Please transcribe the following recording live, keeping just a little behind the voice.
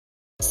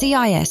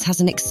CIS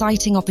has an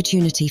exciting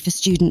opportunity for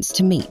students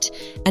to meet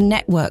and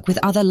network with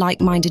other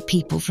like-minded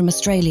people from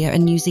Australia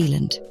and New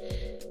Zealand.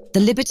 The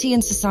Liberty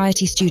and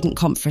Society Student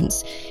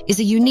Conference is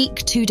a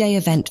unique two-day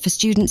event for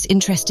students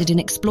interested in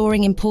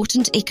exploring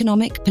important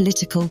economic,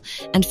 political,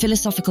 and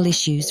philosophical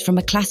issues from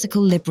a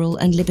classical liberal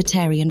and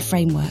libertarian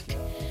framework.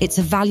 It's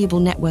a valuable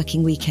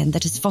networking weekend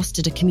that has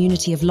fostered a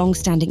community of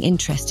long-standing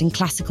interest in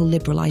classical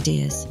liberal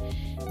ideas.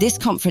 This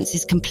conference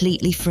is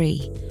completely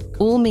free.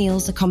 All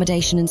meals,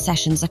 accommodation, and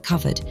sessions are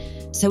covered.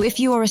 So if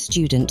you are a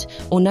student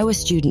or know a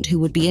student who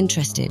would be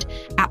interested,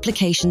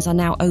 applications are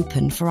now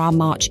open for our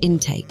March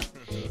intake.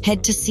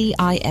 Head to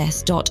cis.org.au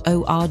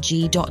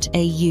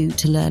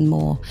to learn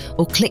more,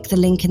 or click the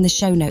link in the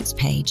show notes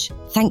page.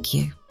 Thank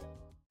you.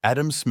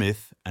 Adam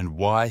Smith and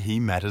Why He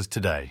Matters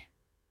Today.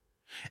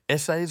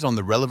 Essays on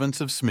the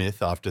Relevance of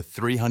Smith After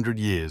 300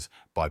 Years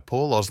by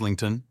Paul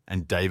Oslington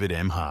and David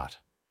M. Hart.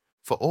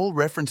 For all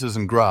references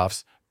and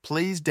graphs,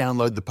 please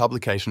download the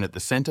publication at the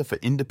Centre for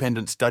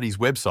Independent Studies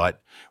website,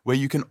 where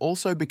you can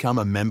also become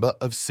a member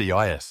of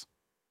CIS.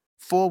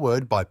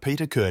 Foreword by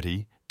Peter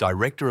Curti,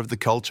 Director of the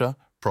Culture,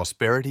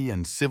 Prosperity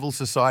and Civil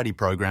Society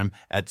Program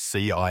at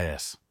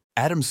CIS.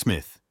 Adam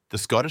Smith, the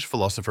Scottish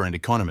philosopher and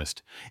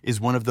economist,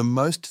 is one of the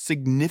most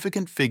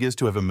significant figures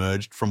to have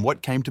emerged from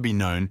what came to be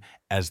known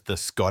as the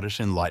Scottish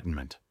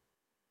Enlightenment.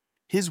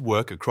 His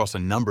work across a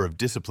number of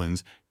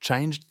disciplines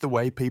changed the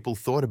way people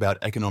thought about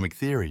economic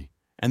theory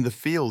and the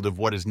field of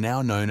what is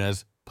now known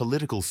as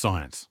political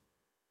science.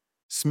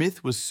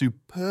 Smith was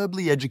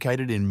superbly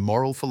educated in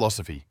moral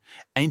philosophy,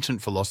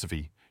 ancient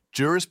philosophy,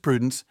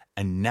 jurisprudence,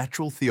 and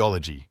natural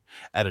theology,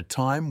 at a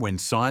time when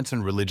science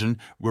and religion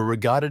were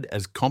regarded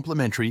as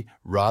complementary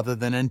rather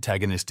than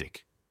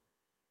antagonistic.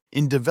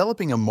 In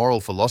developing a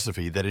moral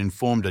philosophy that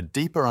informed a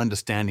deeper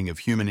understanding of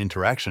human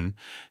interaction,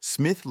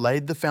 Smith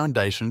laid the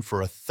foundation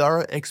for a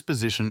thorough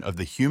exposition of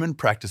the human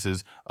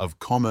practices of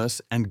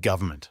commerce and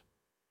government.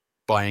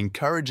 By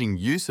encouraging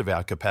use of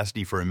our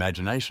capacity for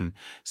imagination,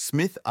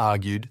 Smith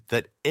argued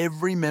that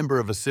every member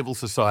of a civil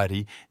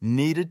society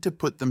needed to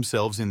put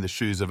themselves in the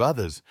shoes of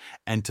others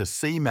and to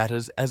see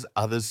matters as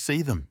others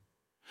see them.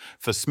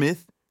 For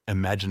Smith,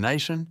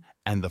 imagination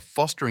and the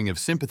fostering of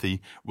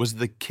sympathy was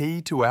the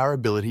key to our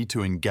ability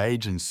to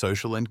engage in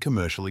social and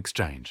commercial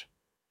exchange.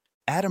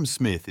 Adam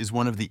Smith is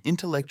one of the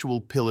intellectual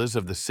pillars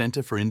of the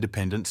Centre for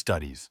Independent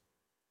Studies.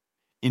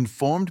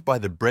 Informed by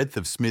the breadth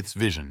of Smith's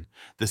vision,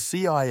 the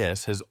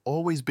CIS has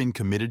always been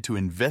committed to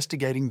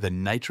investigating the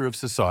nature of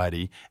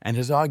society and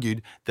has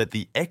argued that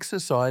the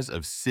exercise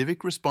of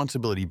civic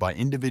responsibility by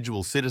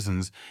individual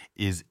citizens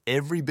is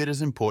every bit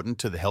as important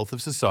to the health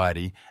of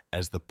society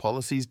as the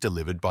policies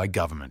delivered by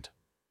government.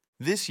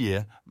 This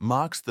year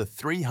marks the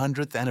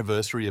 300th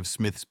anniversary of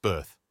Smith's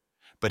birth,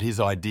 but his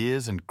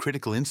ideas and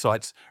critical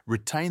insights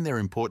retain their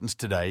importance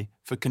today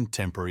for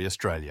contemporary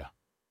Australia.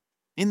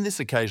 In this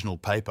occasional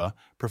paper,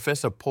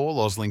 Professor Paul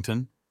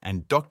Oslington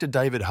and Dr.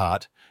 David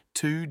Hart,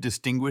 two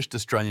distinguished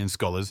Australian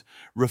scholars,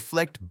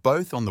 reflect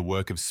both on the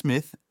work of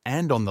Smith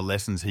and on the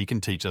lessons he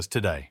can teach us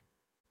today.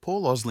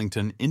 Paul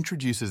Oslington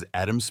introduces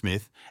Adam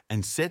Smith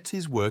and sets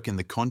his work in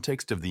the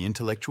context of the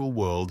intellectual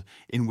world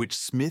in which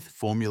Smith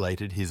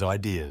formulated his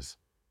ideas.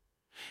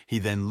 He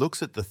then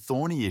looks at the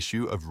thorny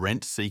issue of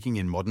rent-seeking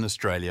in modern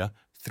Australia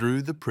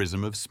through the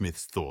prism of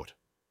Smith's thought.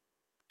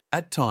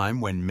 At a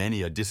time when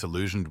many are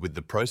disillusioned with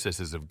the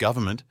processes of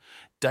government,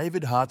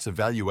 David Hart's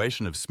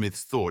evaluation of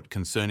Smith's thought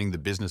concerning the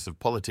business of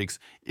politics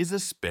is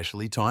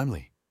especially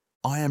timely.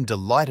 I am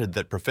delighted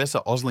that Professor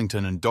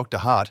Oslington and Dr.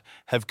 Hart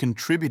have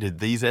contributed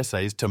these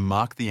essays to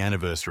mark the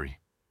anniversary.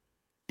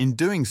 In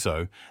doing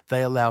so,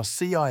 they allow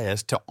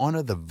CIS to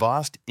honour the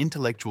vast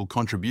intellectual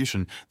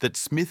contribution that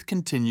Smith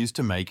continues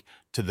to make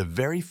to the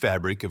very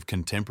fabric of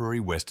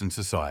contemporary Western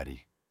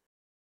society.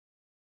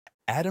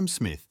 Adam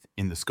Smith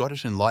in the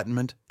Scottish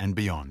Enlightenment and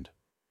Beyond,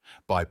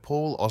 by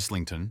Paul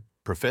Oslington,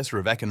 Professor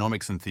of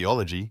Economics and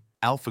Theology,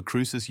 Alpha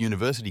Crucis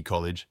University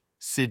College,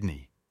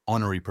 Sydney,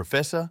 Honorary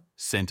Professor,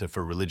 Centre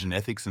for Religion,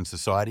 Ethics and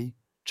Society,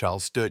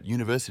 Charles Sturt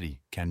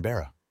University,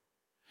 Canberra.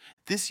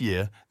 This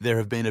year, there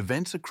have been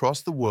events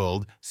across the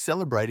world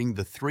celebrating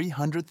the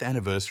 300th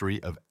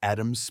anniversary of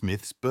Adam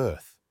Smith's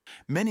birth.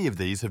 Many of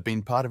these have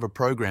been part of a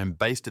program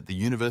based at the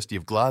University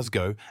of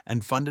Glasgow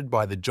and funded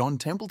by the John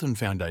Templeton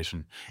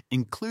Foundation,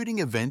 including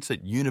events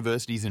at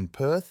universities in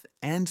Perth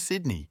and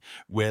Sydney,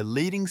 where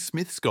leading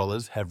Smith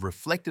scholars have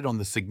reflected on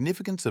the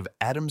significance of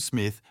Adam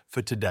Smith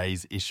for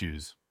today's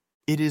issues.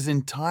 It is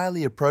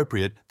entirely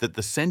appropriate that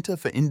the Centre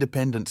for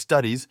Independent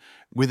Studies,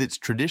 with its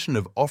tradition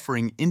of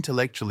offering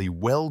intellectually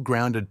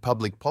well-grounded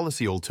public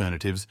policy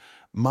alternatives,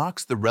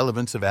 marks the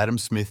relevance of Adam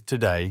Smith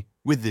today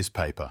with this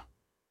paper.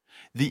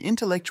 The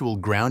intellectual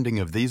grounding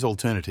of these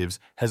alternatives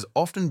has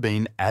often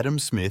been Adam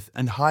Smith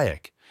and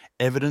Hayek,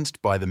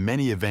 evidenced by the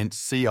many events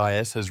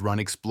CIS has run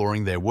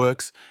exploring their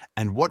works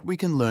and what we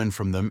can learn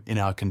from them in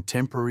our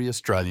contemporary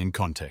Australian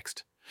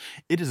context.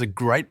 It is a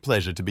great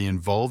pleasure to be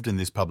involved in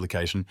this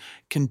publication,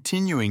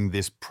 continuing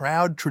this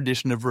proud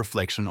tradition of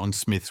reflection on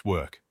Smith's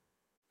work.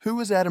 Who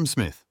was Adam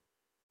Smith?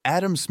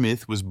 Adam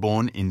Smith was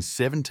born in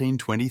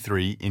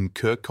 1723 in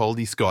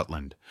Kirkcaldy,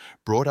 Scotland,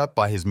 brought up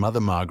by his mother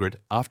Margaret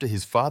after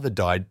his father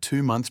died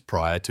 2 months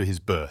prior to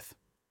his birth.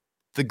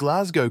 The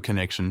Glasgow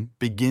connection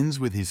begins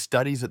with his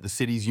studies at the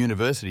city's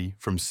university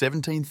from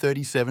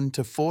 1737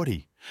 to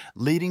 40,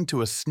 leading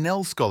to a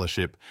Snell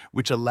Scholarship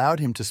which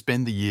allowed him to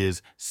spend the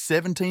years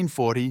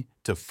 1740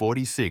 to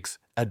 46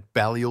 at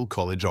Balliol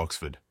College,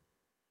 Oxford.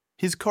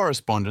 His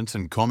correspondence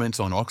and comments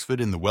on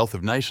Oxford in The Wealth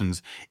of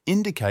Nations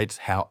indicates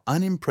how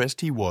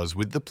unimpressed he was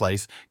with the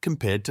place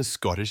compared to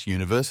Scottish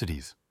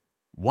universities.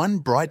 One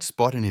bright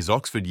spot in his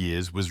Oxford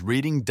years was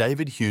reading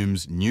David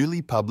Hume's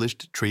newly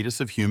published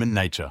Treatise of Human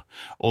Nature,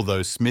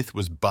 although Smith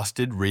was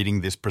busted reading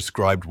this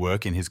prescribed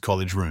work in his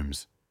college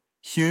rooms.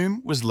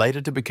 Hume was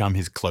later to become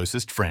his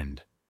closest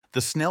friend.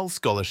 The Snell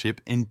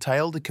Scholarship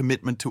entailed a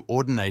commitment to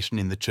ordination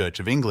in the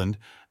Church of England,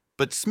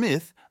 but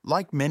Smith,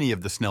 like many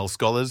of the Snell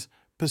scholars,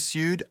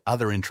 pursued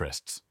other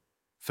interests.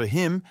 For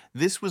him,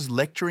 this was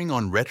lecturing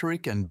on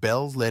rhetoric and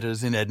Bell's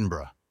Letters in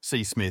Edinburgh.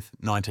 See Smith,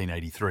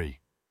 1983.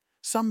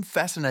 Some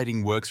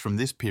fascinating works from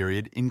this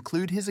period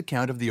include his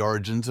account of the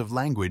origins of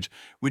language,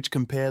 which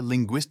compare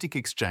linguistic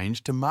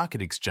exchange to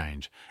market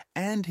exchange,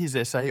 and his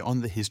essay on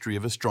the history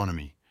of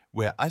astronomy,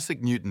 where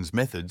Isaac Newton's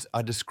methods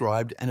are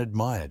described and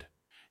admired.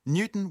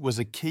 Newton was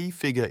a key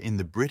figure in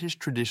the British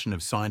tradition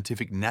of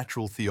scientific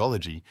natural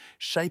theology,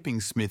 shaping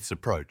Smith's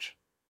approach.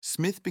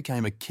 Smith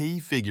became a key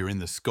figure in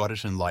the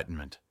Scottish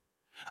Enlightenment.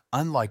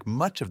 Unlike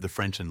much of the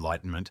French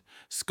Enlightenment,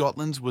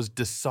 Scotland's was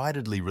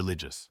decidedly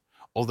religious,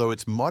 although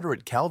its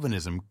moderate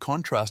Calvinism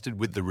contrasted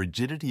with the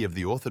rigidity of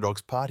the Orthodox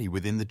party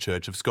within the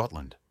Church of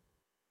Scotland.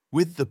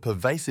 With the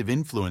pervasive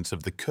influence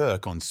of the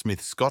Kirk on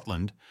Smith's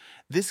Scotland,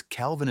 this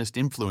Calvinist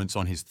influence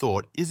on his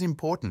thought is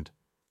important,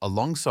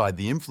 alongside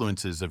the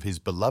influences of his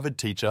beloved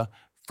teacher,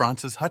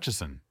 Francis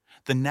Hutcheson,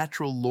 the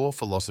natural law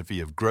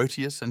philosophy of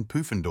Grotius and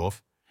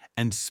Pufendorf,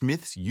 and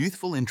Smith's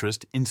youthful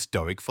interest in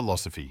Stoic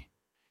philosophy.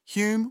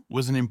 Hume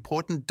was an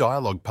important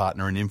dialogue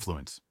partner and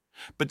influence,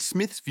 but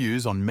Smith's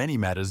views on many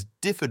matters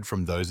differed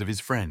from those of his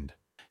friend.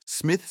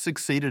 Smith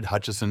succeeded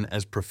Hutcheson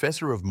as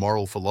Professor of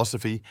Moral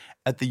Philosophy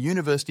at the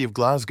University of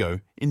Glasgow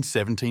in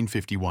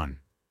 1751.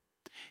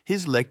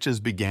 His lectures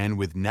began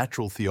with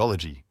natural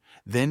theology,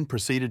 then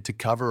proceeded to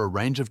cover a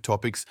range of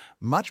topics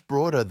much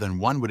broader than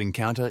one would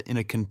encounter in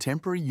a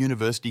contemporary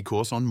university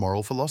course on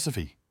moral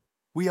philosophy.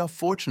 We are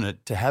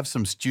fortunate to have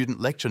some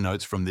student lecture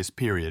notes from this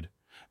period,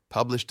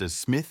 published as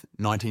Smith,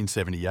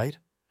 1978,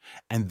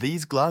 and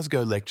these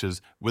Glasgow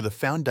lectures were the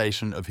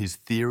foundation of his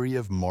theory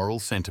of moral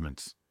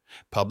sentiments,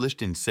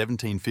 published in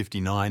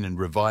 1759 and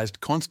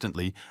revised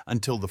constantly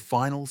until the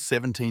final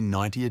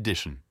 1790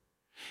 edition.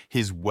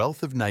 His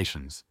Wealth of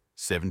Nations,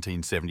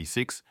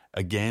 1776,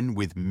 again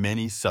with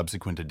many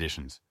subsequent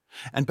editions,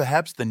 and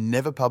perhaps the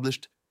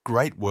never-published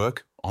great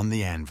work On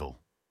the Anvil.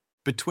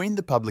 Between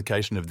the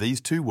publication of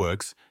these two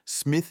works,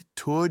 Smith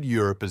toured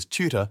Europe as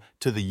tutor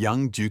to the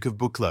young Duke of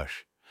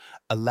Buccleuch,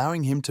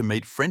 allowing him to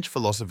meet French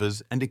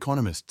philosophers and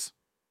economists.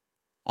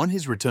 On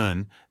his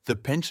return, the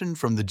pension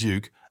from the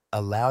Duke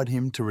allowed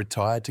him to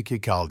retire to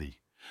Kirkcaldy,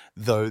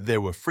 though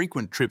there were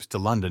frequent trips to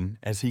London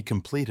as he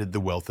completed The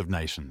Wealth of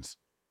Nations.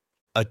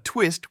 A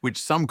twist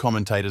which some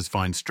commentators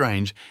find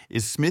strange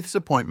is Smith's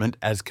appointment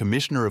as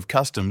Commissioner of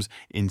Customs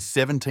in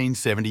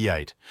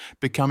 1778,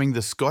 becoming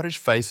the Scottish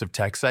face of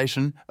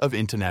taxation of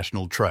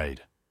international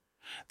trade.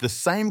 The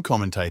same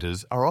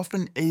commentators are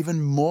often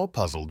even more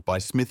puzzled by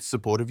Smith's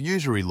support of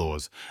usury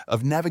laws,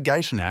 of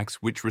navigation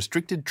acts which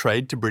restricted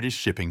trade to British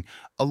shipping,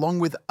 along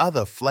with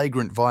other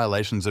flagrant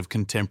violations of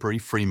contemporary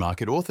free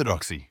market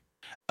orthodoxy.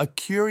 A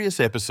curious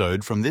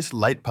episode from this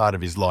late part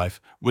of his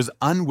life was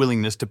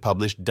unwillingness to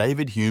publish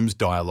David Hume's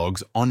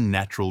dialogues on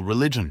natural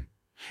religion,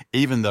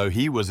 even though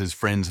he was his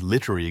friend's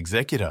literary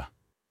executor.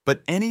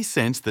 But any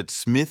sense that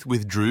Smith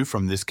withdrew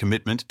from this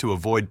commitment to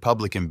avoid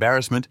public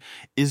embarrassment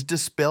is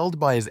dispelled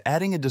by his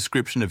adding a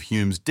description of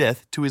Hume's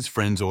death to his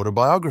friend's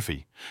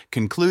autobiography,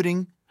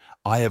 concluding,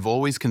 "I have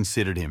always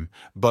considered him,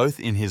 both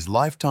in his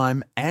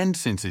lifetime and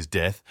since his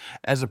death,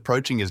 as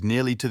approaching as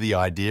nearly to the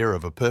idea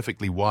of a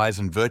perfectly wise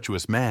and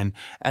virtuous man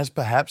as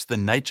perhaps the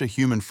nature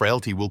human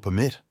frailty will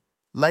permit."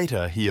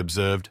 Later he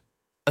observed,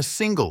 "A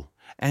single,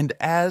 and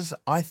as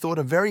I thought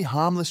a very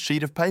harmless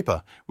sheet of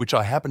paper, which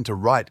I happened to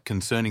write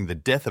concerning the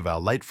death of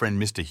our late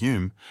friend Mr.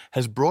 Hume,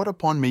 has brought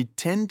upon me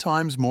 10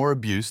 times more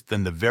abuse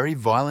than the very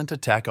violent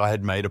attack I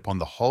had made upon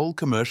the whole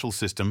commercial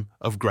system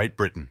of Great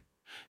Britain."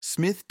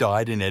 Smith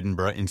died in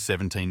Edinburgh in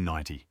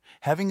 1790,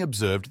 having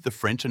observed the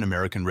French and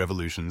American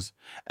revolutions,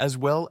 as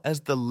well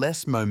as the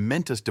less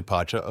momentous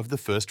departure of the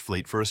First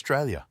Fleet for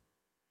Australia.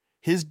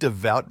 His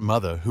devout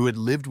mother, who had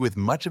lived with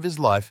much of his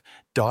life,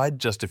 died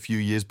just a few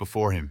years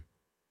before him.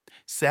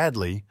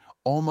 Sadly,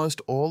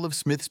 almost all of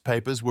Smith's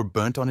papers were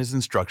burnt on his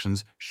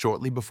instructions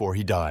shortly before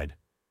he died.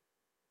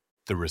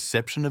 The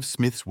reception of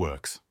Smith's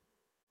works.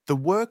 The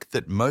work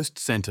that most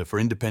Centre for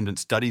Independent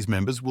Studies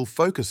members will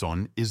focus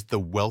on is The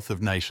Wealth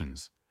of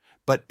Nations,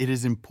 But it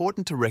is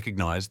important to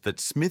recognise that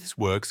Smith's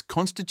works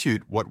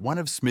constitute what one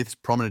of Smith's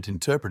prominent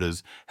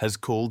interpreters has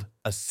called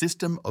a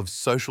system of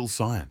social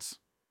science.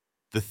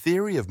 The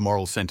theory of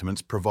moral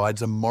sentiments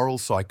provides a moral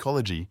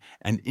psychology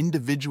and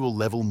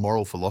individual-level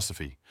moral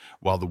philosophy,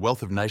 while The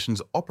Wealth of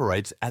Nations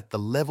operates at the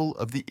level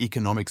of the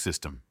economic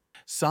system.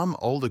 Some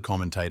older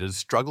commentators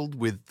struggled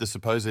with the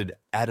supposed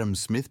Adam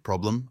Smith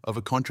problem of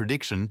a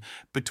contradiction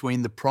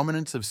between the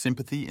prominence of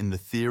sympathy in the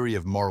theory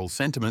of moral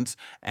sentiments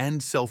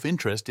and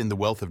self-interest in The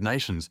Wealth of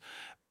Nations,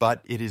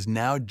 but it is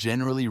now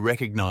generally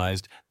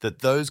recognized that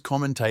those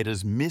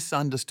commentators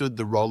misunderstood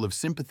the role of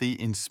sympathy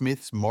in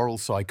Smith's moral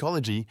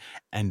psychology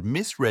and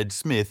misread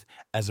Smith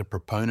as a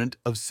proponent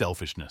of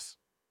selfishness.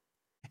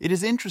 It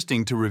is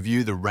interesting to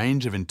review the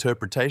range of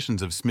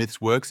interpretations of Smith's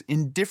works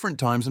in different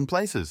times and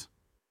places.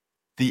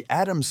 The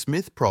Adam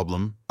Smith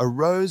problem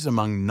arose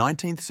among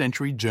 19th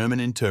century German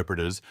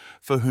interpreters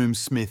for whom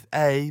Smith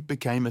A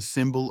became a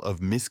symbol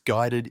of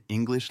misguided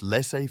English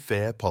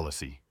laissez-faire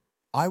policy.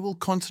 I will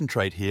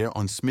concentrate here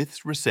on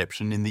Smith's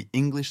reception in the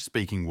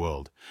English-speaking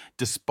world,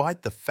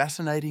 despite the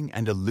fascinating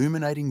and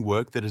illuminating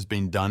work that has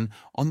been done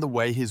on the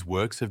way his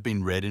works have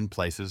been read in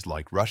places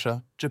like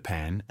Russia,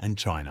 Japan, and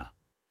China.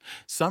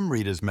 Some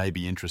readers may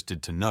be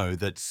interested to know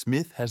that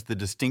Smith has the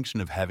distinction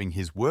of having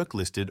his work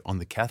listed on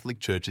the Catholic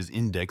Church's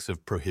Index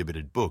of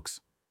Prohibited Books,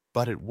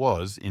 but it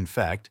was, in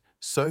fact,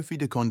 Sophie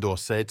de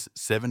Condorcet's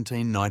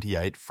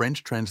 1798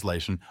 French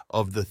translation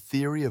of The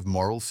Theory of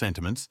Moral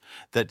Sentiments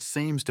that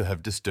seems to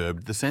have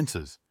disturbed the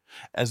censors,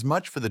 as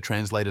much for the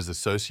translator's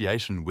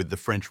association with the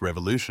French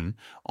Revolution,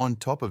 on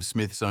top of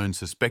Smith's own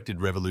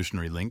suspected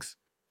revolutionary links,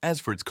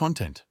 as for its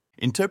content.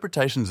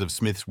 Interpretations of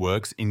Smith's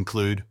works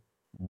include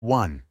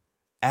 1.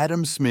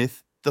 Adam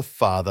Smith, the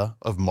father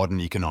of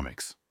modern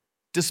economics.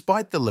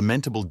 Despite the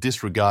lamentable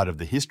disregard of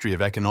the history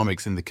of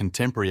economics in the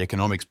contemporary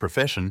economics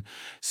profession,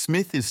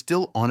 Smith is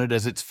still honoured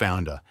as its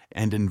founder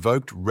and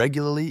invoked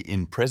regularly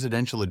in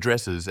presidential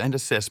addresses and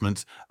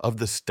assessments of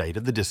the state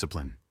of the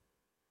discipline.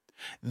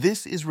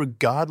 This is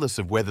regardless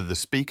of whether the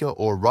speaker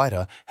or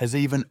writer has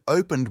even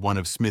opened one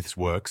of Smith's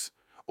works,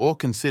 or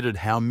considered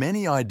how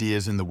many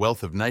ideas in The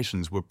Wealth of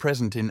Nations were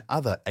present in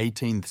other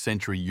 18th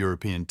century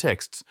European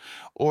texts,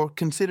 or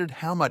considered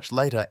how much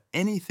later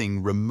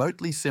anything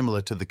remotely similar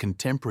to the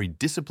contemporary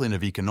discipline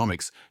of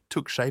economics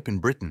took shape in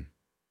Britain.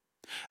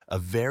 A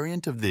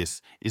variant of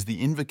this is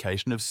the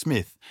invocation of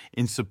Smith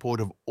in support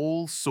of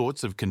all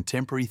sorts of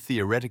contemporary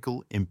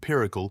theoretical,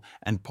 empirical,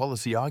 and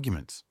policy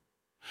arguments.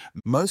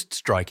 Most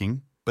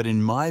striking, but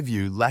in my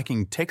view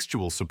lacking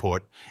textual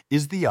support,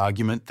 is the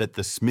argument that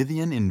the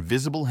Smithian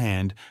invisible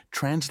hand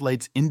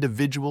translates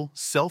individual,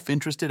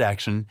 self-interested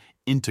action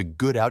into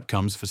good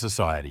outcomes for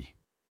society.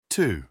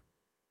 2.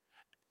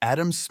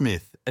 Adam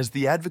Smith as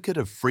the advocate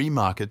of free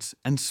markets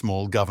and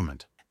small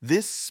government.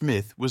 This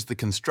Smith was the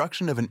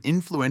construction of an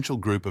influential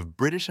group of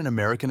British and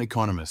American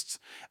economists,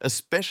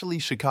 especially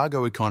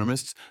Chicago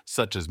economists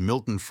such as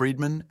Milton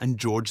Friedman and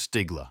George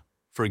Stigler.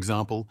 For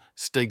example,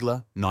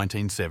 Stigler,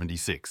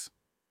 1976.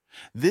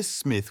 This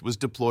Smith was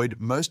deployed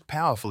most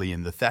powerfully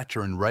in the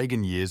Thatcher and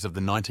Reagan years of the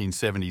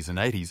 1970s and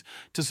 80s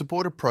to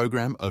support a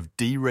program of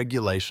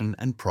deregulation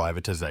and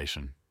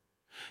privatisation.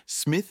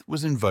 Smith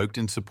was invoked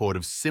in support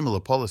of similar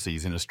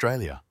policies in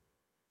Australia.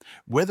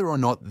 Whether or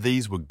not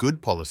these were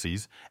good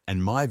policies,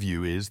 and my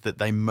view is that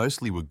they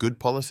mostly were good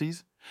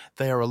policies,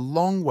 they are a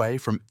long way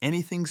from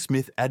anything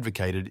Smith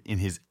advocated in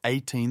his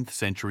 18th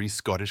century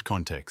Scottish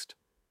context.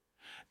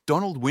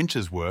 Donald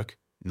Winch's work,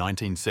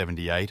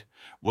 1978,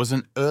 was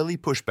an early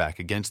pushback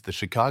against the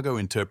Chicago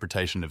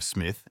interpretation of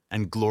Smith,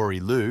 and Glory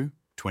Liu,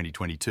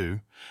 2022,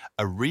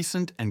 a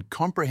recent and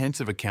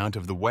comprehensive account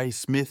of the way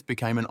Smith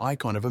became an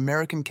icon of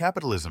American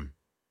capitalism.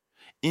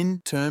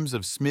 In terms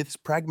of Smith's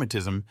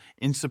pragmatism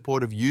in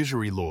support of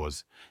usury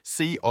laws,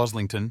 see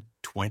Oslington,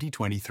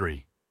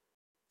 2023.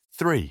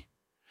 3.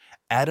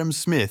 Adam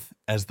Smith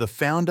as the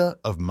founder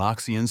of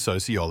Marxian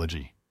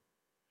sociology.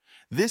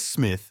 This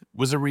Smith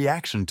was a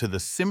reaction to the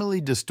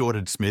similarly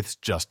distorted Smiths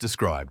just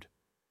described.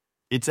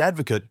 Its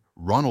advocate,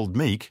 Ronald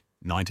Meek,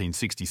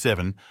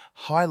 1967,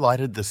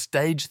 highlighted the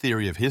stage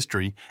theory of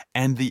history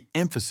and the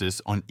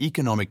emphasis on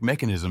economic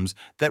mechanisms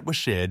that were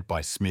shared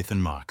by Smith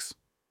and Marx.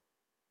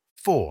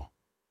 4.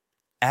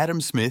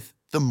 Adam Smith,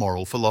 the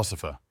moral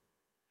philosopher.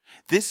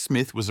 This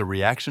Smith was a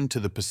reaction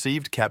to the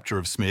perceived capture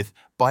of Smith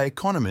by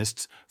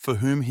economists for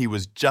whom he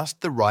was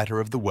just the writer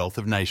of The Wealth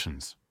of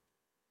Nations.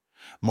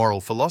 Moral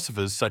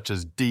philosophers such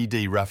as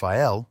D.D.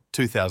 Raphael,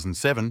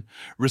 2007,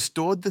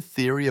 restored the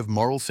theory of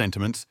moral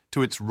sentiments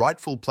to its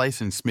rightful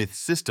place in Smith's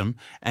system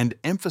and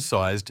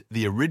emphasized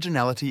the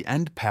originality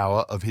and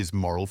power of his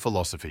moral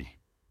philosophy.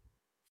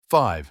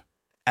 5.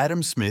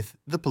 Adam Smith,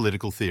 the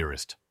political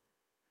theorist.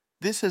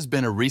 This has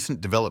been a recent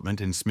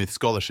development in Smith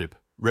scholarship,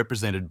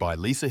 represented by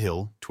Lisa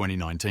Hill,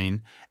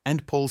 2019,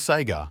 and Paul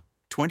Sagar,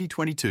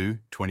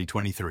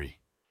 2022-2023.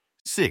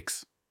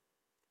 6.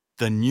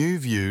 The new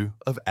view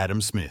of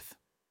Adam Smith.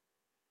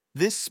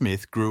 This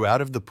Smith grew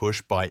out of the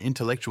push by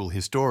intellectual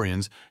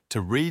historians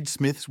to read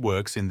Smith's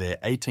works in their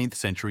 18th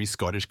century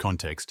Scottish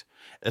context,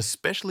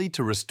 especially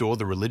to restore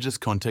the religious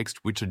context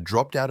which had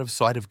dropped out of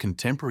sight of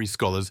contemporary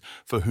scholars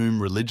for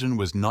whom religion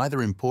was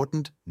neither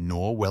important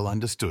nor well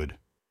understood.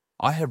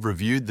 I have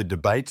reviewed the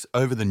debates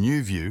over the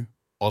New View,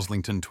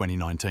 Oslington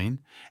 2019,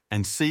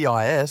 and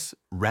CIS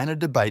ran a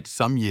debate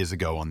some years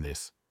ago on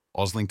this,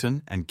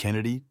 Oslington and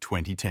Kennedy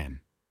 2010.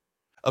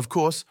 Of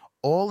course,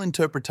 all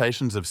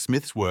interpretations of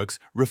Smith's works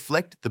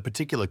reflect the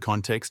particular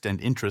context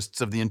and interests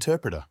of the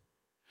interpreter.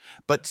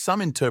 But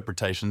some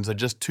interpretations are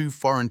just too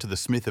foreign to the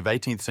Smith of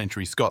 18th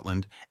century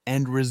Scotland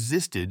and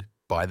resisted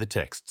by the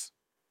texts.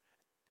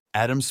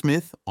 Adam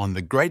Smith on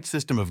the Great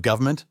System of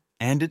Government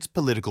and Its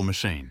Political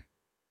Machine,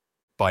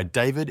 by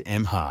David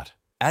M. Hart,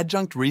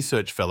 Adjunct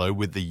Research Fellow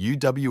with the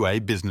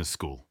UWA Business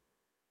School.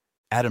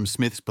 Adam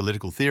Smith's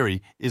political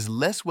theory is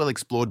less well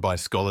explored by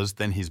scholars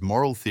than his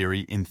moral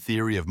theory in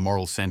Theory of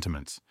Moral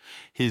Sentiments,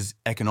 his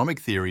economic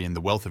theory in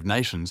The Wealth of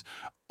Nations,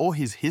 or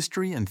his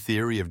history and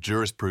theory of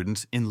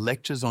jurisprudence in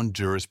Lectures on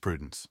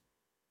Jurisprudence.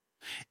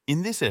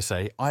 In this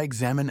essay, I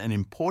examine an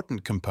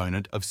important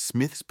component of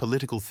Smith's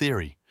political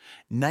theory,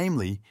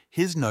 namely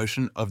his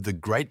notion of the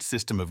great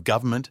system of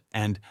government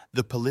and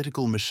the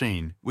political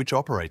machine which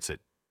operates it.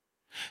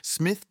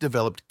 Smith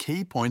developed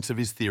key points of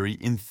his theory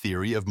in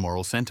Theory of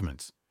Moral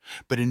Sentiments.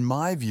 But in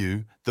my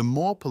view, the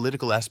more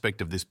political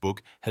aspect of this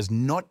book has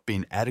not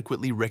been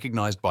adequately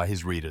recognised by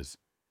his readers,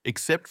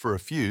 except for a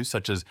few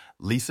such as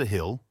Lisa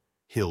Hill,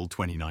 Hill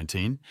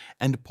 2019,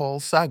 and Paul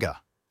Sagar,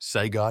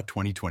 Sagar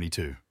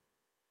 2022.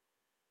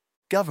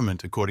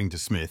 Government, according to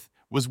Smith,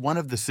 was one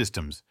of the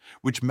systems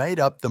which made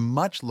up the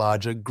much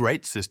larger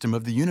great system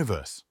of the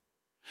universe.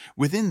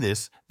 Within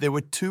this, there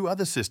were two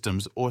other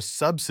systems or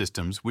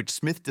subsystems which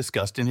Smith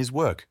discussed in his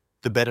work,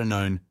 the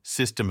better-known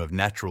system of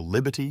natural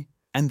liberty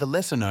and the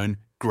lesser-known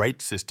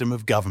Great System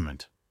of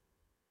Government.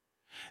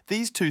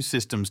 These two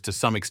systems to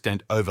some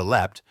extent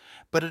overlapped,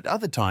 but at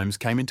other times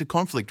came into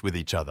conflict with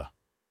each other.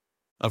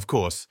 Of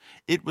course,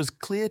 it was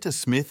clear to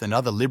Smith and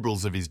other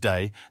liberals of his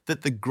day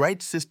that the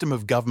Great System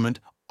of Government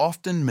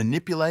often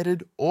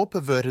manipulated or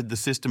perverted the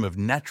system of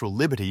natural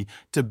liberty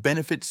to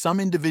benefit some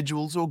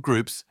individuals or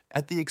groups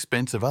at the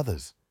expense of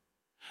others.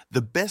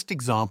 The best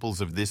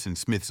examples of this in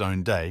Smith's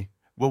own day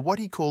were what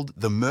he called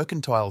the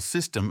mercantile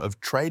system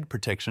of trade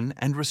protection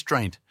and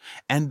restraint,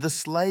 and the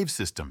slave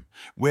system,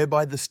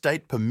 whereby the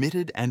state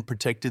permitted and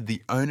protected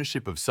the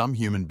ownership of some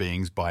human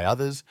beings by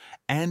others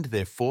and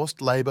their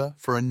forced labour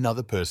for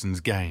another person's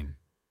gain.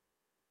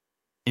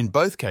 In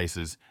both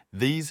cases,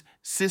 these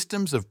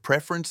systems of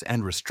preference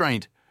and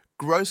restraint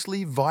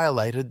grossly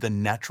violated the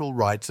natural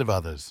rights of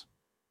others.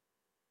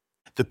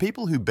 The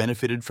people who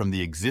benefited from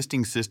the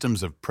existing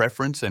systems of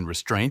preference and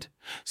restraint,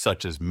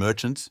 such as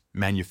merchants,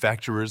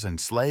 manufacturers, and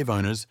slave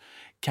owners,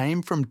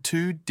 came from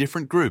two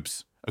different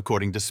groups,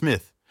 according to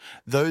Smith,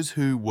 those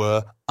who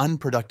were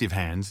unproductive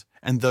hands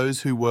and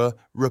those who were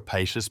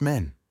rapacious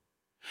men.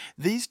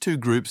 These two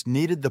groups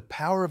needed the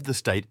power of the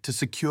state to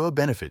secure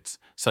benefits,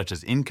 such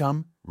as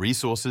income,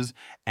 resources,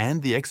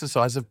 and the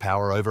exercise of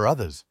power over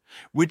others,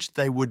 which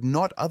they would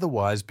not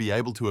otherwise be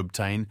able to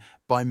obtain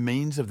by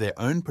means of their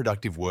own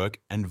productive work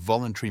and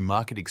voluntary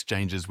market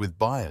exchanges with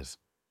buyers.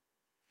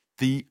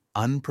 The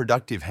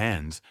unproductive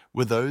hands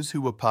were those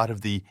who were part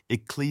of the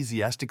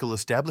ecclesiastical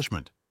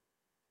establishment,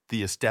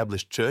 the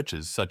established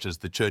churches such as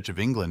the Church of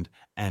England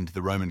and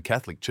the Roman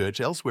Catholic Church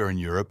elsewhere in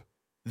Europe,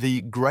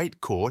 the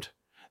Great Court,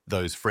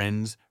 those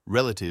friends,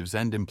 relatives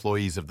and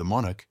employees of the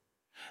monarch,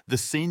 the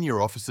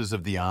senior officers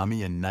of the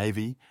Army and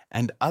Navy,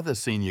 and other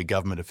senior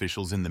government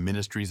officials in the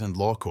ministries and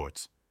law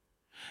courts.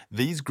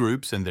 These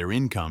groups and their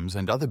incomes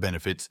and other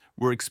benefits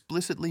were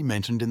explicitly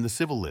mentioned in the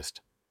civil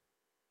list.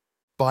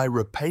 By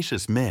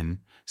rapacious men,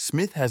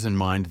 Smith has in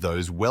mind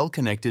those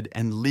well-connected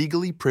and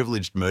legally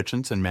privileged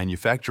merchants and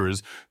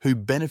manufacturers who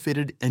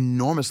benefited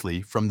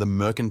enormously from the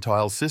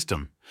mercantile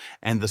system,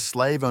 and the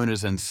slave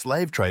owners and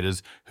slave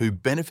traders who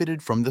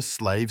benefited from the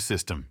slave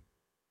system.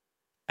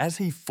 As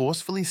he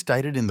forcefully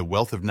stated in The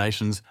Wealth of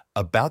Nations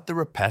about the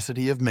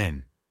rapacity of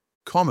men,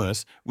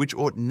 commerce, which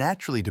ought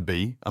naturally to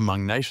be,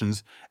 among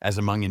nations as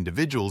among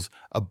individuals,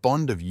 a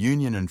bond of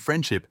union and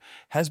friendship,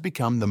 has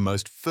become the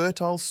most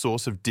fertile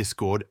source of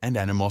discord and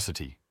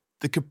animosity.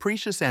 The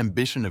capricious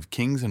ambition of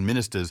kings and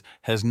ministers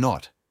has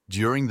not,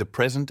 during the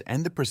present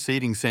and the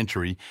preceding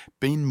century,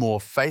 been more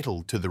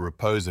fatal to the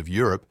repose of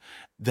Europe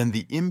than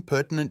the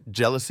impertinent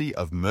jealousy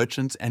of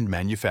merchants and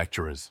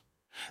manufacturers.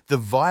 The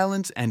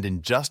violence and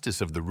injustice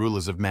of the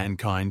rulers of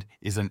mankind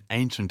is an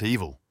ancient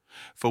evil,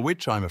 for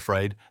which, I'm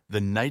afraid,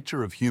 the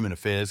nature of human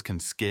affairs can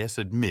scarce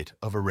admit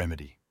of a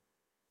remedy.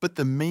 But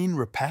the mean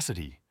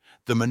rapacity,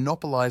 the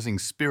monopolizing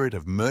spirit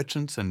of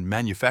merchants and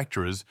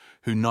manufacturers,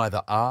 who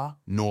neither are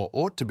nor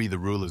ought to be the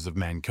rulers of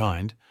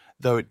mankind,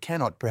 though it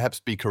cannot perhaps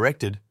be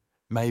corrected,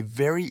 may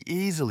very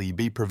easily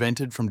be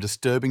prevented from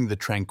disturbing the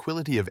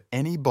tranquillity of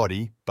any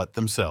body but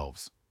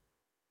themselves.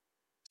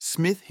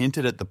 Smith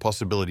hinted at the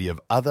possibility of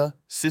other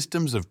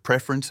systems of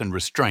preference and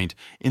restraint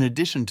in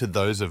addition to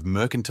those of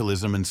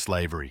mercantilism and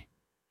slavery.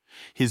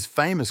 His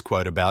famous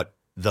quote about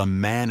The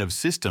man of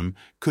system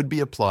could be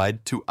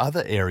applied to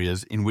other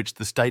areas in which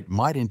the state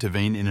might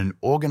intervene in an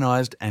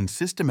organised and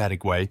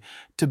systematic way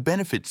to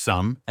benefit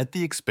some at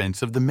the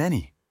expense of the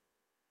many.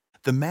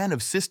 The man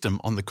of system,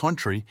 on the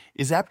contrary,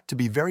 is apt to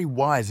be very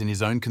wise in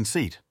his own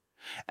conceit,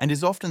 and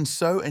is often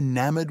so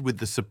enamoured with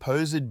the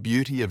supposed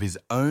beauty of his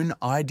own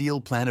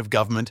ideal plan of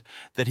government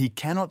that he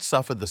cannot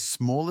suffer the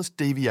smallest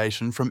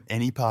deviation from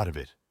any part of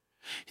it.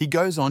 He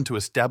goes on to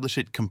establish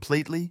it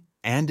completely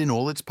and in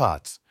all its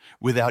parts,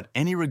 without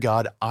any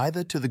regard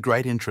either to the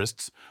great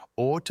interests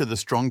or to the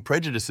strong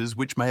prejudices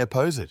which may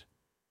oppose it.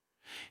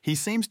 He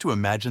seems to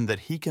imagine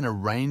that he can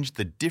arrange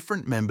the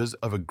different members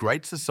of a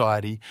great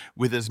society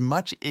with as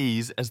much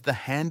ease as the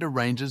hand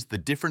arranges the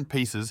different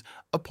pieces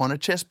upon a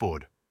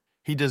chessboard.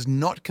 He does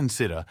not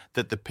consider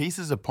that the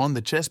pieces upon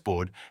the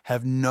chessboard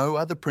have no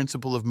other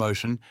principle of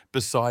motion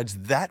besides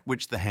that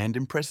which the hand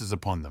impresses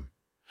upon them,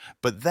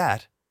 but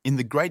that, in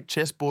the great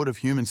chessboard of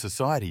human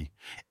society,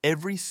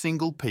 every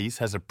single piece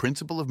has a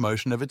principle of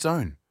motion of its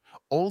own,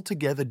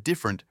 altogether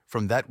different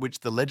from that which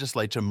the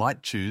legislature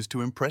might choose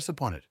to impress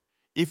upon it.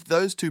 If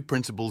those two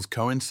principles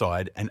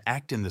coincide and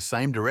act in the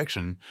same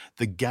direction,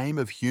 the game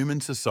of human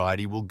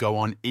society will go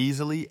on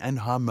easily and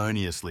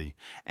harmoniously,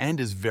 and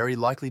is very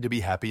likely to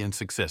be happy and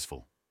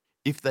successful.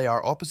 If they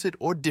are opposite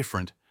or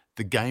different,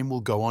 the game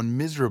will go on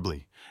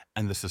miserably,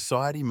 and the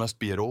society must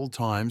be at all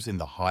times in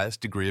the highest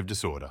degree of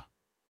disorder.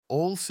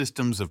 All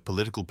systems of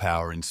political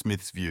power, in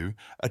Smith's view,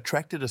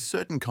 attracted a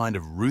certain kind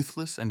of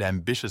ruthless and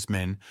ambitious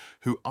men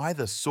who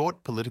either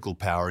sought political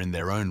power in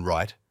their own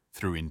right,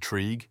 through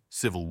intrigue,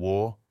 civil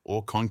war,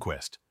 or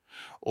conquest,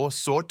 or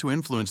sought to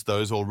influence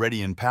those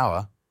already in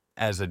power,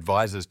 as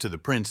advisers to the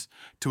prince,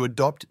 to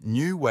adopt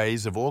new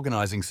ways of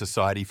organising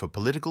society for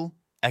political,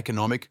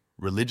 economic,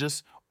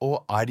 religious,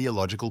 or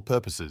ideological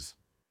purposes.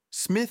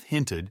 Smith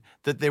hinted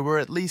that there were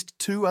at least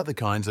two other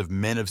kinds of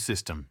men of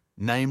system,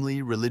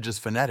 namely religious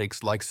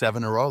fanatics like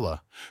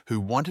Savonarola, who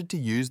wanted to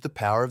use the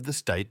power of the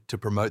state to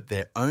promote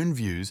their own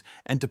views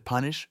and to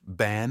punish,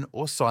 ban,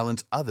 or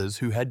silence others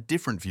who had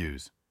different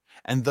views,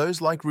 and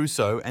those like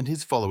Rousseau and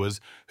his followers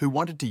who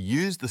wanted to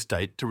use the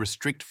state to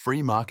restrict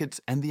free markets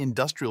and the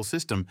industrial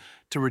system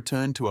to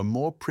return to a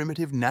more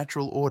primitive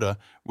natural order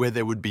where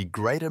there would be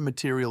greater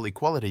material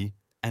equality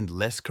and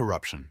less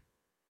corruption.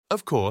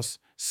 Of course,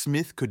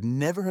 Smith could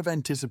never have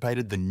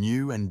anticipated the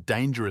new and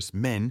dangerous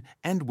men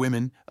and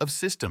women of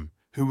system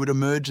who would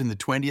emerge in the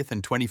 20th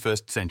and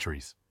 21st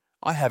centuries.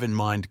 I have in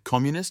mind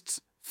communists,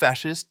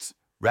 fascists,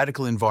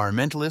 radical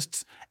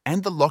environmentalists,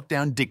 and the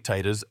lockdown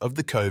dictators of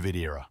the COVID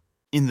era.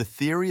 In The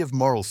Theory of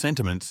Moral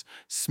Sentiments,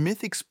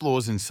 Smith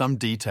explores in some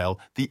detail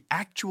the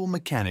actual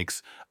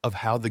mechanics of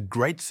how the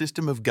great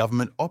system of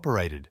government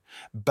operated,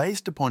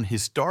 based upon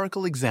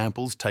historical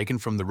examples taken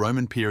from the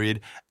Roman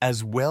period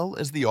as well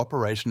as the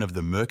operation of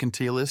the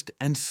mercantilist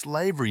and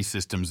slavery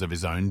systems of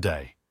his own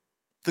day.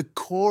 The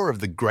core of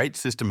the great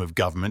system of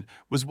government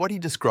was what he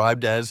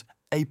described as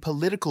a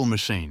political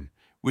machine,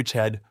 which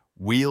had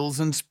wheels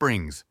and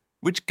springs,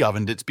 which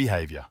governed its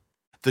behaviour.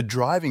 The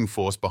driving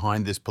force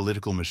behind this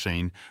political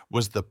machine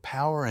was the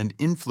power and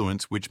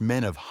influence which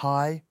men of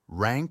high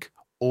rank,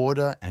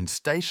 order, and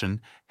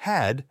station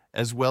had,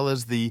 as well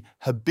as the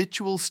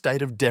habitual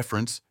state of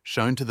deference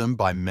shown to them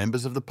by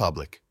members of the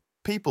public.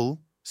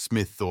 People,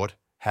 Smith thought,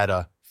 had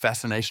a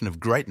fascination of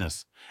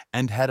greatness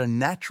and had a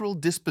natural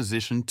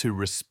disposition to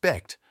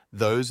respect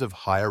those of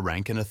higher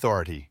rank and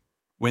authority.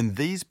 When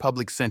these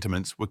public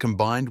sentiments were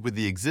combined with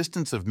the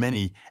existence of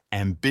many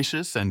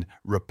ambitious and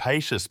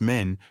rapacious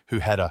men who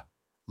had a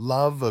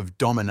love of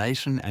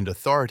domination and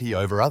authority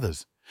over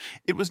others,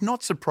 it was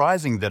not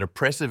surprising that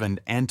oppressive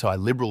and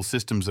anti-liberal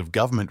systems of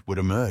government would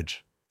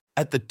emerge.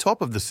 At the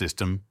top of the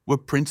system were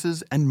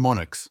princes and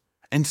monarchs,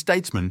 and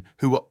statesmen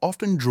who were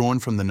often drawn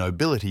from the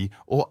nobility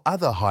or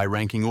other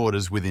high-ranking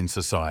orders within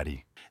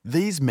society.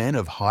 These men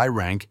of high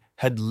rank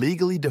had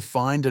legally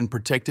defined and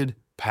protected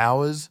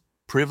powers,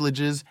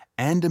 privileges,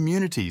 and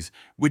immunities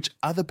which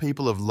other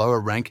people of lower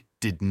rank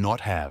did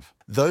not have.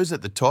 Those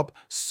at the top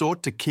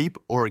sought to keep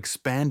or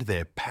expand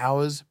their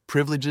powers,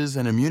 privileges,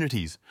 and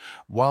immunities,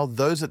 while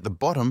those at the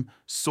bottom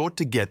sought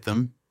to get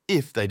them,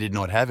 if they did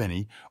not have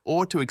any,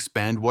 or to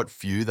expand what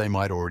few they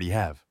might already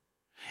have.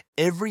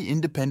 Every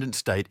independent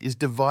state is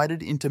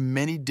divided into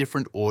many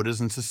different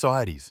orders and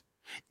societies,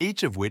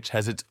 each of which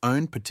has its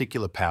own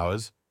particular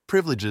powers,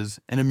 privileges,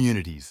 and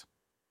immunities.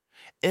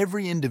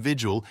 Every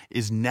individual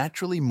is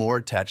naturally more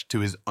attached to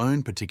his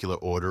own particular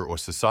order or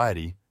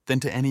society than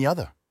to any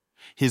other.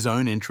 His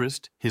own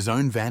interest, his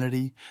own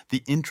vanity,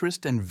 the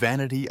interest and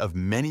vanity of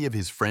many of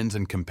his friends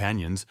and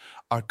companions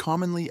are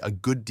commonly a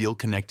good deal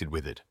connected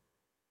with it.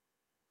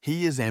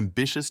 He is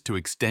ambitious to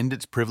extend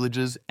its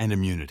privileges and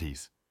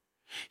immunities.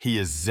 He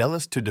is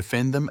zealous to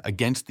defend them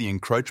against the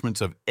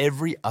encroachments of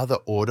every other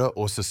order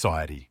or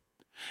society.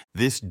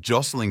 This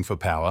jostling for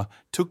power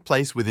took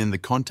place within the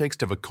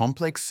context of a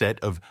complex set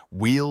of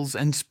wheels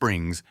and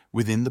springs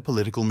within the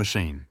political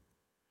machine.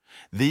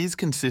 These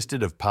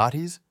consisted of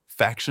parties,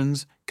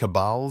 factions,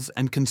 cabals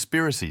and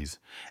conspiracies,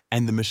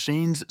 and the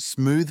machine's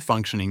smooth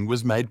functioning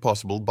was made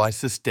possible by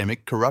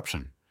systemic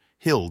corruption.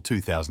 Hill,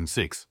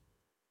 2006.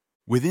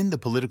 Within the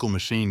political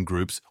machine,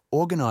 groups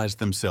organised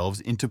themselves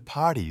into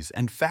parties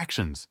and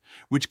factions,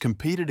 which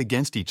competed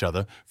against each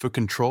other for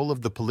control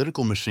of the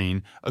political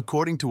machine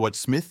according to what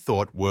Smith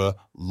thought were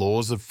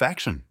laws of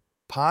faction.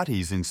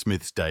 Parties in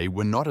Smith's day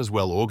were not as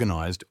well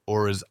organised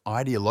or as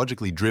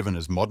ideologically driven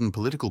as modern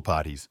political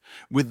parties,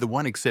 with the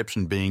one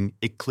exception being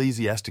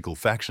ecclesiastical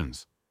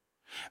factions.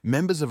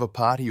 Members of a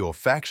party or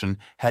faction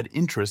had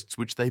interests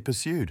which they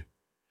pursued.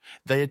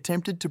 They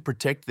attempted to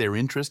protect their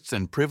interests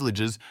and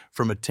privileges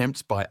from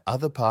attempts by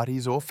other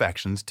parties or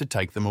factions to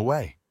take them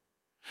away.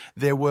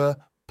 There were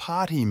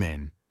party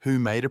men who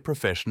made a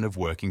profession of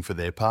working for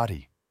their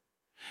party.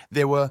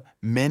 There were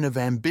men of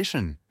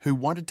ambition who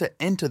wanted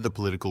to enter the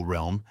political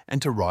realm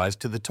and to rise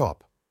to the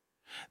top.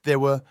 There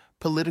were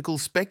political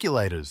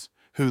speculators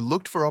who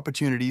looked for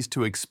opportunities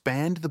to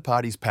expand the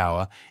party's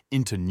power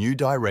into new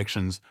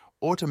directions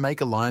or to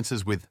make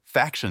alliances with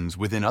factions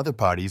within other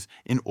parties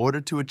in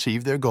order to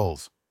achieve their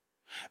goals.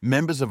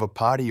 Members of a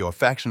party or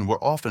faction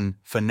were often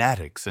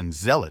fanatics and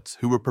zealots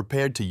who were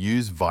prepared to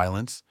use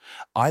violence,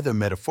 either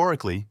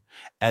metaphorically,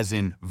 as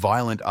in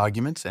violent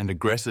arguments and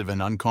aggressive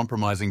and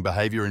uncompromising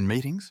behaviour in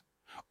meetings,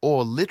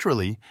 or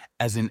literally,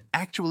 as in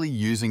actually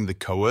using the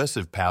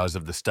coercive powers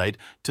of the state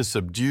to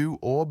subdue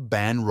or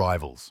ban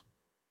rivals.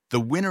 The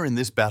winner in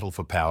this battle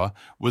for power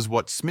was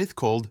what Smith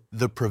called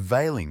the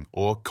prevailing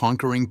or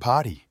conquering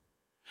party.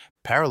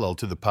 Parallel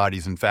to the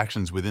parties and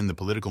factions within the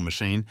political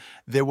machine,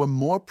 there were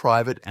more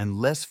private and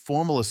less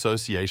formal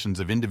associations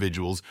of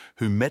individuals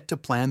who met to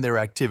plan their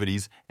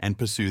activities and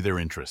pursue their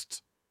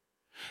interests.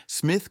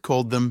 Smith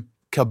called them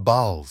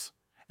cabals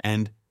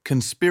and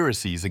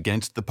conspiracies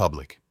against the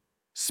public.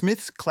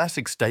 Smith's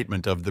classic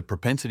statement of the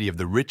propensity of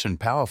the rich and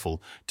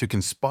powerful to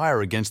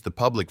conspire against the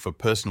public for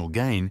personal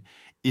gain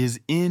is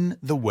in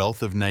The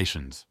Wealth of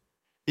Nations.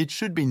 It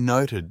should be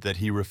noted that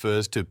he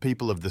refers to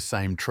people of the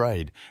same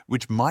trade,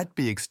 which might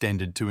be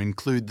extended to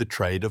include the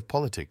trade of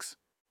politics.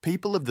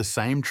 People of the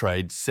same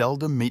trade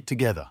seldom meet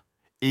together,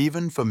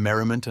 even for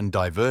merriment and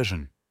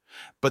diversion,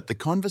 but the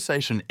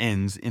conversation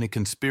ends in a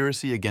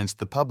conspiracy against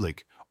the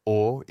public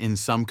or in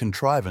some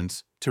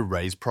contrivance to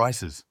raise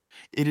prices.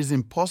 It is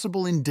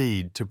impossible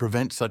indeed to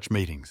prevent such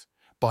meetings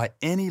by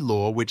any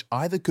law which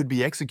either could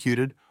be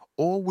executed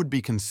or would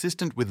be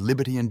consistent with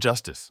liberty and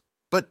justice.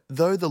 But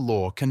though the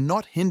law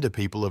cannot hinder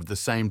people of the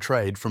same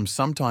trade from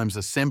sometimes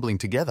assembling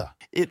together,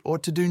 it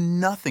ought to do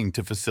nothing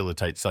to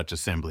facilitate such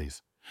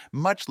assemblies,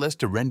 much less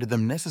to render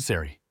them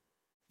necessary.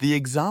 The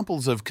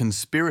examples of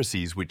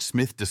conspiracies which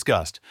Smith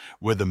discussed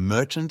were the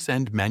merchants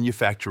and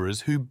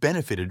manufacturers who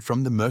benefited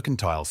from the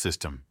mercantile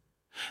system,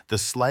 the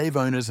slave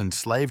owners and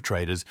slave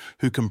traders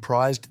who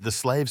comprised the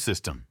slave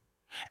system,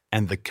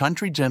 and the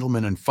country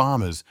gentlemen and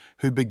farmers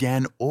who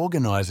began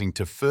organising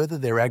to further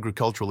their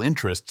agricultural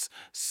interests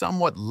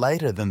somewhat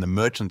later than the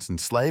merchants and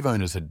slave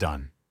owners had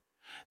done.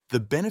 The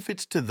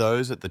benefits to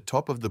those at the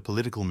top of the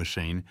political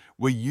machine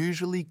were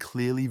usually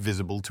clearly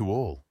visible to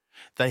all.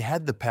 They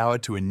had the power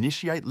to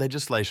initiate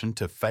legislation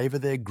to favour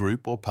their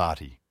group or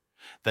party.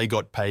 They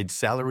got paid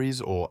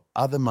salaries or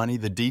other money,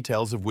 the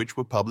details of which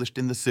were published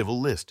in the civil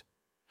list.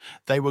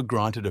 They were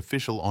granted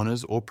official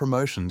honours or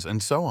promotions,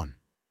 and so on.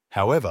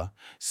 However,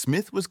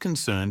 Smith was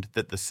concerned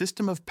that the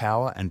system of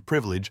power and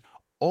privilege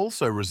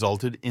also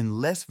resulted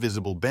in less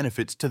visible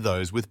benefits to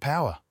those with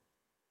power.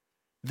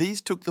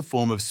 These took the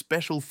form of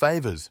special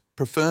favours,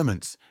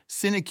 preferments,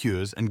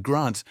 sinecures and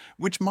grants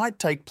which might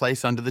take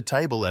place under the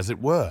table, as it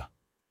were.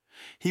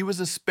 He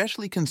was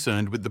especially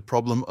concerned with the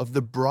problem of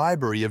the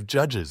bribery of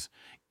judges,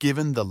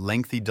 given the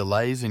lengthy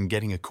delays in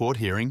getting a court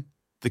hearing,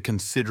 the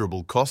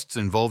considerable costs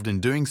involved in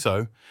doing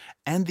so,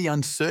 and the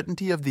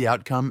uncertainty of the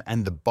outcome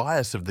and the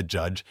bias of the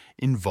judge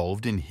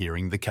involved in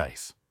hearing the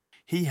case.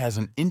 He has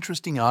an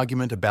interesting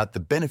argument about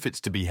the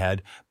benefits to be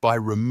had by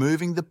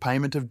removing the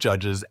payment of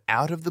judges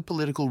out of the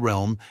political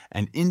realm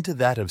and into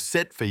that of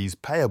set fees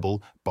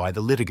payable by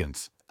the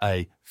litigants,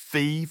 a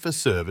fee for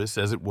service,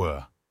 as it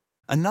were.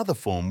 Another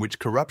form which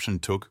corruption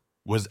took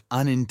was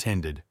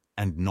unintended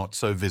and not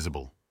so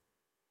visible.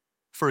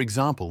 For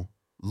example,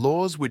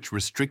 laws which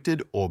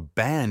restricted or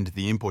banned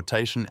the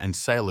importation and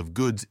sale of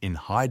goods in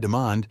high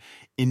demand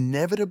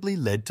inevitably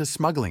led to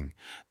smuggling,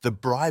 the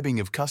bribing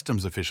of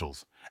customs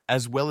officials,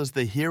 as well as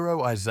the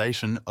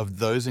heroisation of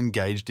those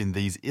engaged in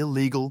these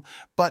illegal,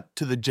 but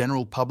to the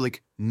general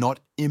public not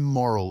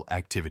immoral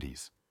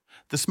activities.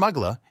 The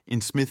smuggler,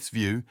 in Smith's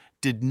view,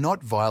 did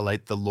not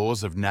violate the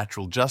laws of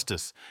natural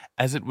justice,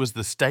 as it was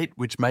the state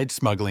which made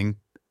smuggling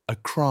a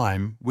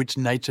crime which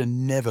nature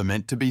never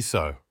meant to be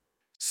so.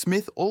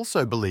 Smith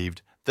also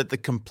believed that the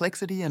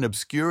complexity and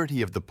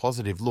obscurity of the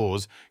positive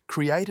laws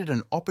created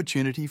an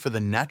opportunity for the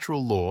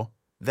natural law,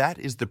 that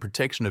is the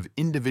protection of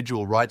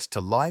individual rights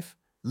to life,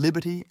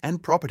 liberty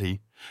and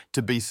property,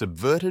 to be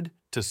subverted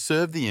to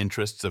serve the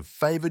interests of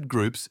favoured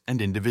groups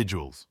and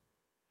individuals.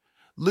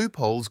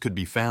 Loopholes could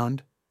be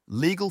found,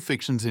 legal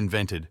fictions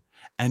invented,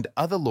 and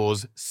other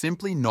laws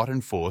simply not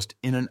enforced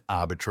in an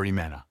arbitrary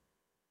manner.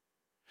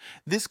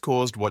 This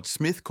caused what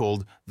Smith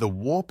called the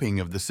warping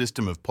of the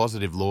system of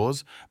positive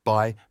laws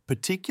by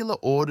particular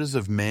orders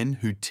of men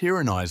who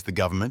tyrannized the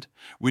government,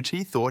 which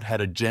he thought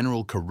had a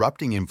general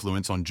corrupting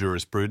influence on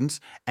jurisprudence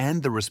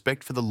and the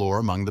respect for the law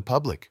among the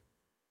public.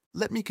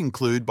 Let me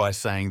conclude by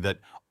saying that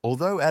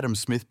although Adam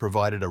Smith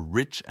provided a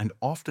rich and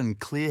often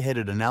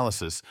clear-headed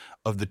analysis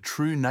of the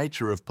true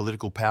nature of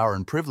political power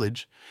and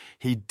privilege,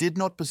 he did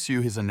not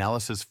pursue his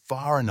analysis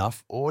far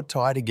enough or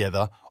tie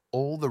together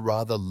all the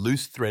rather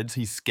loose threads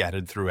he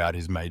scattered throughout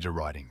his major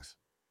writings.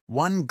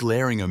 One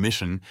glaring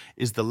omission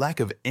is the lack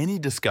of any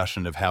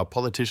discussion of how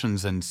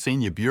politicians and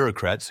senior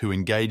bureaucrats who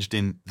engaged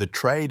in the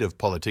trade of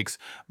politics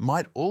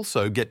might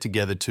also get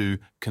together to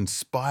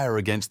conspire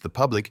against the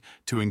public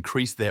to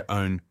increase their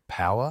own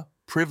power,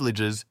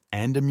 privileges,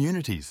 and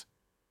immunities.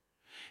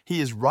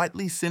 He is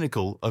rightly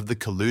cynical of the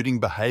colluding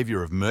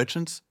behaviour of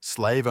merchants,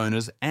 slave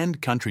owners,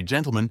 and country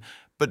gentlemen,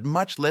 but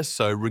much less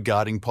so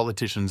regarding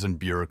politicians and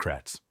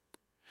bureaucrats.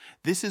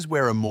 This is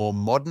where a more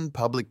modern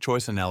public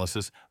choice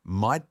analysis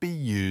might be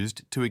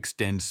used to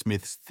extend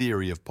Smith's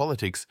theory of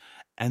politics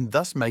and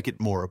thus make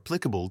it more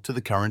applicable to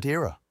the current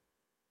era.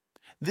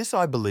 This,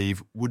 I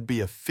believe, would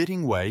be a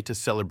fitting way to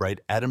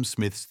celebrate Adam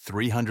Smith's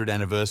 300th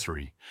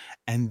anniversary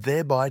and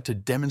thereby to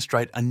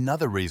demonstrate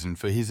another reason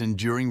for his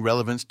enduring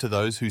relevance to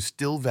those who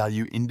still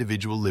value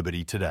individual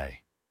liberty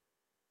today.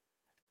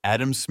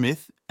 Adam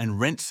Smith and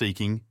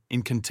Rent-Seeking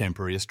in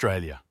Contemporary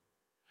Australia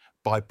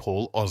by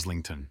Paul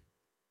Oslington.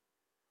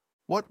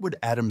 What would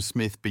Adam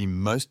Smith be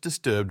most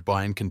disturbed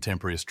by in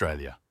contemporary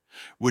Australia?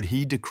 Would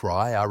he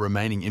decry our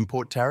remaining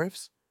import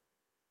tariffs?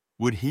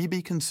 Would he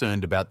be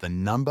concerned about the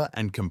number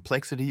and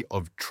complexity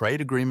of trade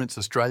agreements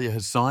Australia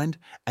has signed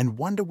and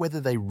wonder whether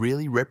they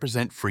really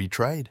represent free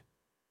trade?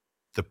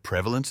 The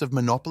prevalence of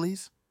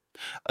monopolies?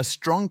 A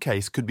strong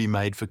case could be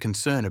made for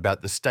concern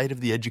about the state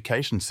of the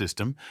education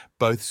system,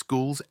 both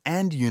schools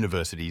and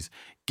universities,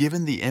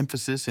 given the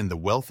emphasis in the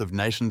wealth of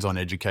nations on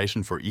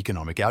education for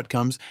economic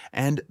outcomes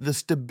and the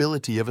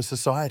stability of a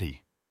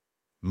society.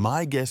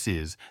 My guess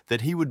is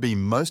that he would be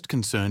most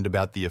concerned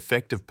about the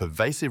effect of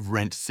pervasive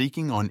rent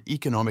seeking on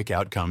economic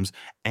outcomes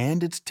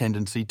and its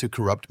tendency to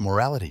corrupt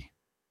morality.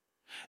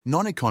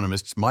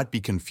 Non-economists might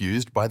be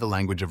confused by the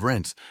language of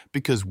rents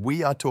because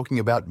we are talking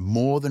about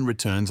more than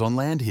returns on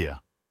land here.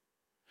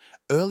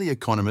 Early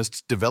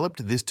economists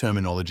developed this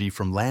terminology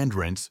from land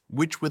rents,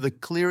 which were the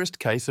clearest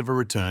case of a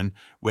return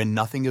where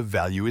nothing of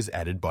value is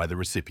added by the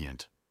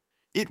recipient.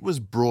 It was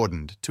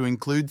broadened to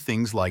include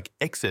things like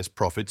excess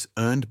profits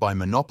earned by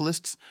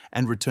monopolists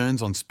and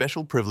returns on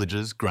special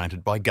privileges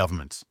granted by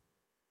governments.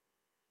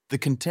 The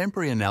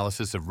contemporary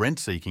analysis of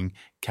rent-seeking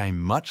came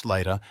much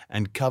later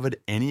and covered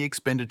any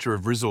expenditure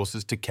of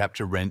resources to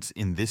capture rents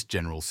in this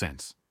general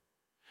sense.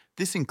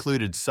 This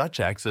included such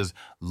acts as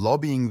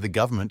lobbying the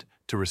government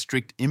to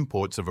restrict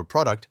imports of a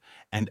product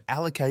and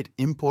allocate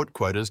import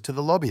quotas to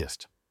the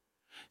lobbyist.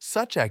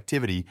 Such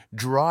activity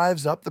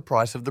drives up the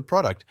price of the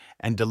product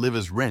and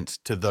delivers rents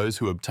to those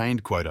who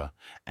obtained quota,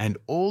 and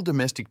all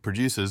domestic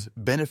producers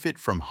benefit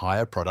from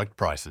higher product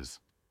prices.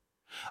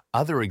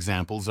 Other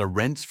examples are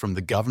rents from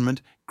the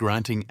government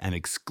granting an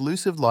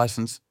exclusive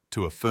license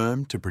to a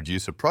firm to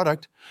produce a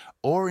product,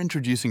 or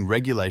introducing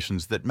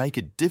regulations that make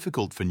it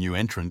difficult for new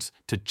entrants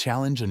to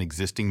challenge an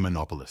existing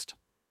monopolist.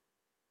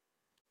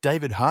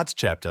 David Hart's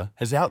chapter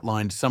has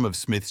outlined some of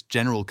Smith's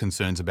general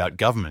concerns about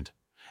government,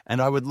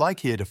 and I would like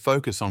here to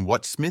focus on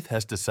what Smith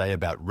has to say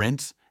about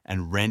rents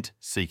and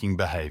rent-seeking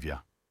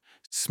behaviour.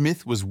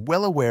 Smith was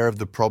well aware of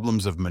the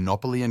problems of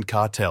monopoly and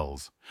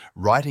cartels,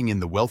 writing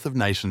in The Wealth of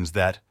Nations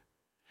that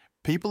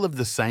people of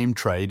the same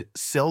trade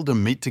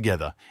seldom meet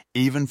together,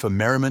 even for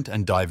merriment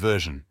and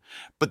diversion,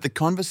 but the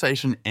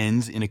conversation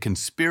ends in a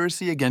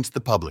conspiracy against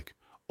the public,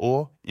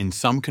 or in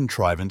some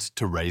contrivance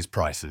to raise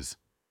prices.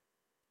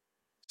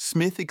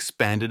 Smith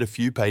expanded a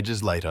few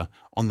pages later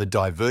on the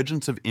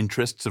divergence of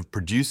interests of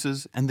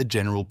producers and the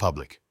general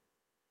public.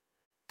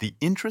 The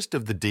interest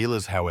of the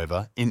dealers,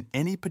 however, in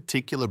any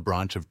particular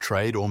branch of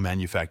trade or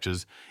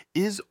manufactures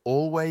is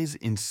always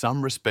in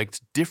some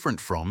respects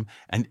different from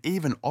and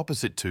even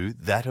opposite to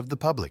that of the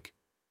public.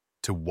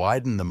 To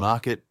widen the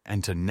market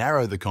and to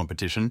narrow the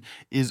competition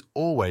is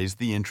always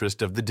the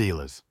interest of the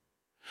dealers.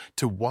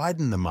 To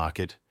widen the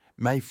market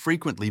may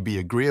frequently be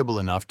agreeable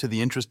enough to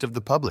the interest of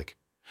the public,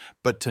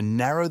 but to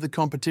narrow the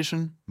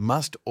competition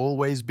must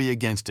always be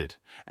against it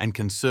and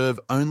can serve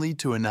only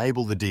to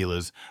enable the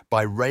dealers,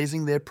 by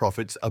raising their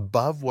profits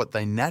above what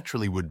they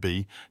naturally would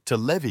be, to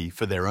levy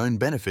for their own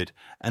benefit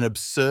an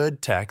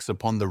absurd tax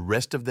upon the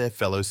rest of their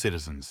fellow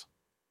citizens.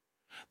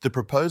 The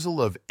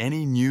proposal of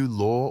any new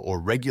law or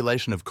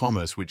regulation of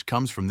commerce which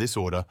comes from this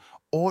order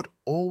ought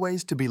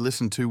always to be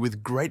listened to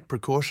with great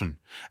precaution,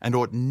 and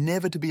ought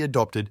never to be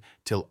adopted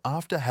till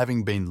after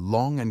having been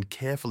long and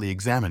carefully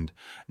examined,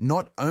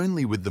 not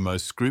only with the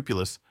most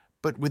scrupulous,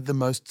 but with the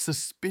most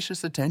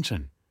suspicious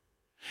attention.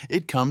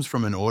 It comes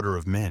from an order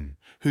of men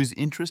whose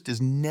interest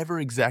is never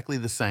exactly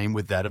the same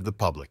with that of the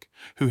public,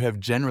 who have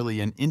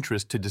generally an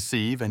interest to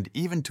deceive and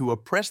even to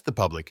oppress the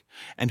public,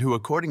 and who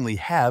accordingly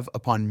have,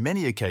 upon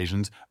many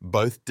occasions,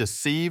 both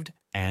deceived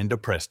and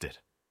oppressed it.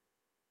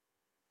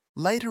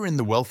 Later in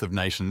The Wealth of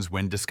Nations,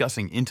 when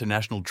discussing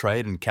international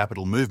trade and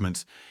capital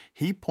movements,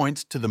 he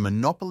points to the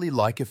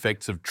monopoly-like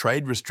effects of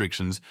trade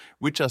restrictions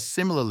which are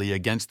similarly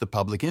against the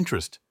public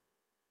interest.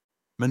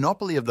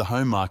 Monopoly of the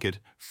home market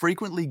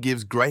frequently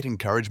gives great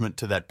encouragement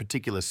to that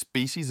particular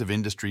species of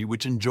industry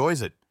which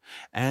enjoys it,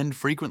 and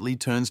frequently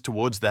turns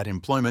towards that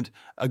employment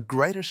a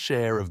greater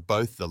share of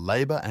both the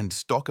labour and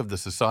stock of the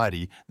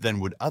society than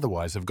would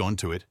otherwise have gone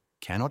to it,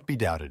 cannot be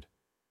doubted.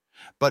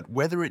 But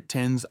whether it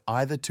tends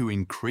either to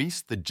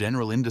increase the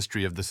general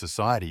industry of the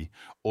society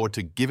or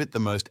to give it the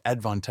most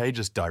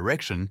advantageous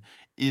direction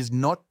is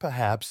not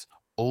perhaps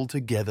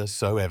altogether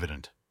so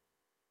evident.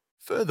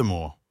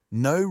 Furthermore,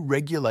 no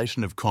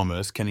regulation of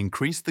commerce can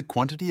increase the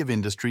quantity of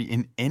industry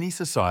in any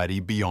society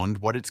beyond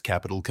what its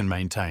capital can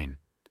maintain.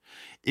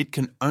 It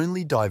can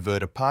only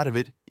divert a part of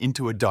it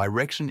into a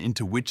direction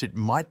into which it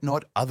might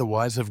not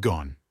otherwise have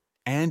gone.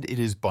 And it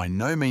is by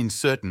no means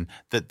certain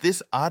that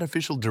this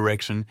artificial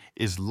direction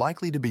is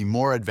likely to be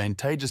more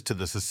advantageous to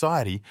the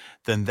society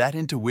than that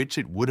into which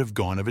it would have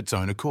gone of its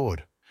own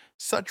accord.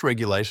 Such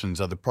regulations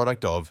are the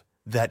product of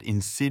that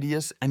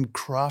insidious and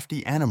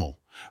crafty animal,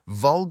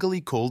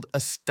 vulgarly called a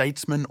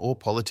statesman or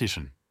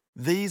politician.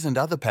 These and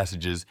other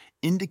passages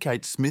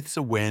indicate Smith's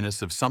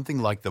awareness of something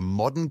like the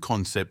modern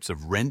concepts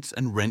of rents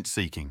and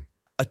rent-seeking.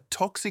 A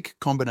toxic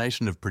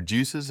combination of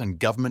producers and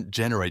government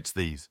generates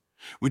these,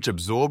 which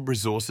absorb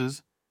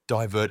resources,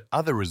 divert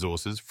other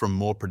resources from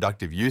more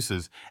productive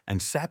uses,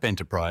 and sap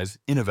enterprise,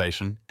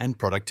 innovation, and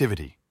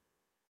productivity.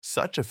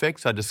 Such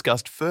effects are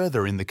discussed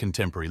further in the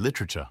contemporary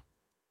literature.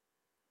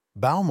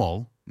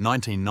 Baumol,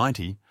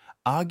 1990,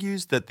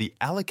 argues that the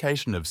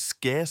allocation of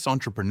scarce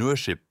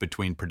entrepreneurship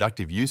between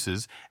productive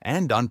uses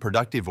and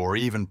unproductive or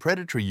even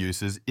predatory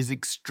uses is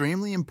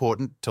extremely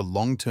important to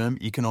long-term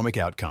economic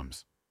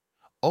outcomes.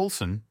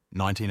 Olson,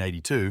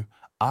 1982,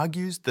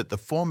 argues that the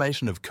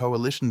formation of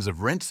coalitions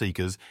of rent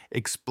seekers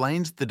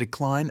explains the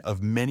decline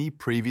of many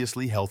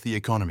previously healthy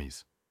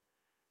economies.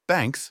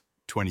 Banks,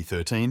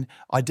 2013,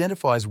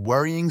 identifies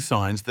worrying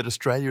signs that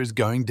Australia is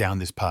going down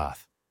this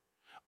path.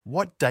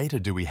 What data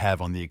do we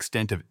have on the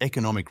extent of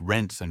economic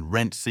rents and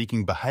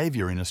rent-seeking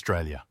behaviour in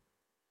Australia?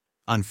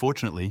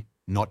 Unfortunately,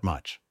 not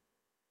much.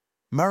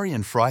 Murray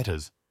and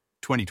Freiters,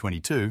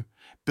 2022,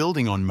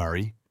 building on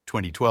Murray,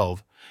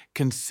 2012,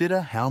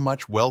 consider how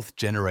much wealth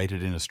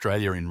generated in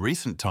Australia in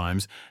recent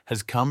times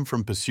has come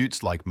from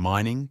pursuits like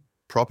mining,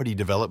 property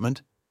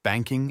development,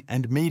 banking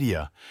and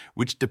media,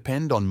 which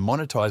depend on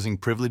monetising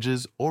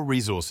privileges or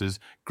resources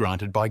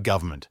granted by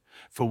government,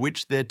 for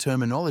which their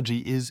terminology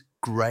is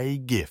grey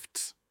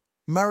gifts.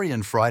 Murray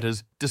and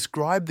Freiters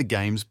describe the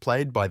games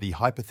played by the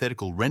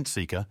hypothetical rent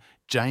seeker,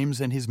 James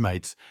and his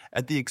mates,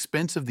 at the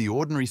expense of the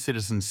ordinary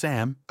citizen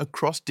Sam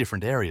across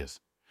different areas: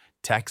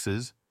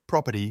 taxes,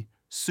 property,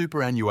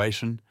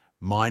 superannuation,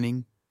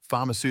 mining,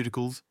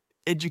 pharmaceuticals,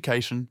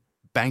 education,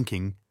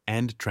 banking,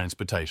 and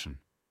transportation.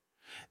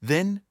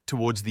 Then,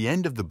 towards the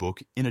end of the book,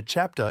 in a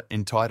chapter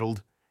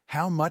entitled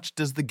 "How Much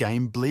Does the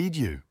Game Bleed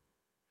You?",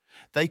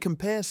 they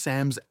compare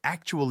Sam's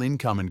actual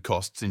income and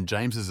costs in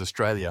James's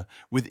Australia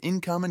with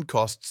income and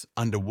costs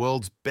under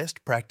world's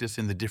best practice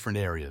in the different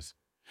areas,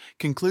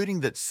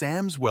 concluding that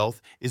Sam's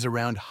wealth is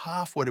around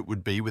half what it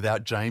would be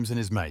without James and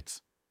his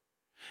mates.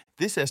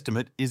 This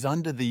estimate is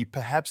under the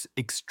perhaps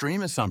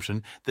extreme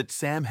assumption that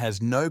Sam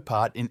has no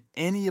part in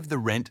any of the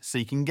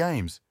rent-seeking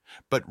games,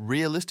 but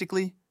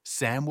realistically,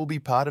 Sam will be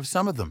part of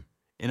some of them.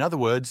 In other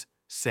words,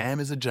 Sam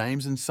is a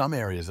James in some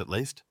areas at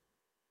least.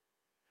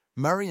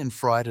 Murray and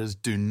Freiters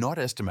do not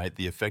estimate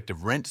the effect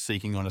of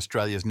rent-seeking on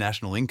Australia's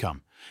national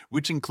income,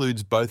 which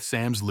includes both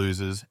Sam's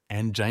losers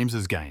and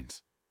James's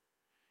gains.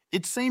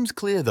 It seems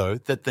clear, though,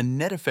 that the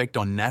net effect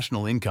on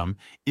national income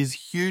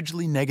is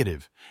hugely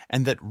negative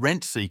and that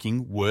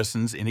rent-seeking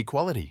worsens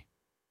inequality.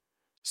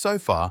 So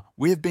far,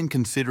 we have been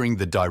considering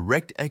the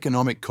direct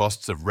economic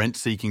costs of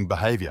rent-seeking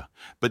behaviour,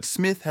 but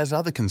Smith has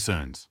other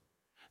concerns.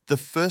 The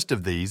first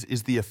of these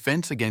is the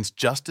offence against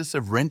justice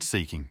of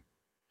rent-seeking.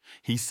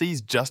 He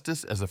sees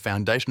justice as a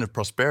foundation of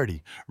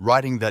prosperity,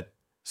 writing that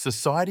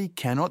society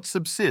cannot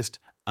subsist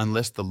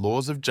unless the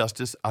laws of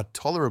justice are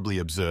tolerably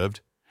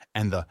observed,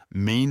 and the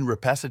mean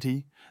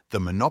rapacity, the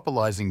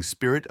monopolising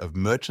spirit of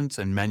merchants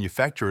and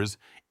manufacturers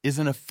is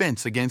an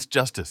offence against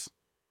justice.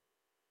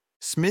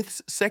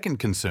 Smith's second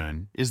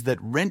concern is that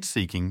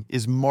rent-seeking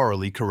is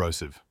morally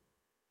corrosive.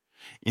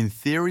 In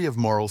Theory of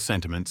Moral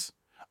Sentiments,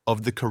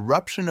 of the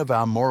corruption of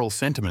our moral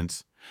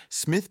sentiments,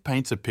 Smith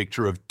paints a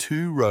picture of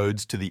two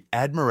roads to the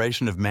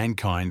admiration of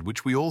mankind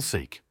which we all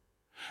seek.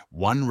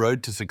 One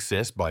road to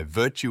success by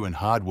virtue and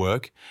hard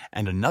work,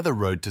 and another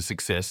road to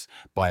success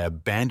by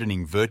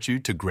abandoning virtue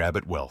to grab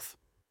at wealth.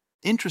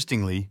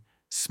 Interestingly,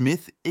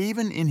 Smith,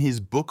 even in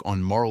his book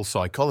on moral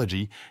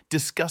psychology,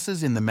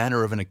 discusses in the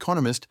manner of an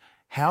economist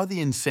how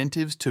the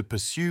incentives to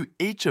pursue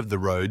each of the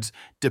roads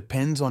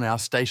depends on our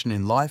station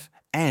in life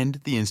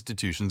and the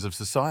institutions of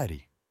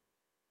society.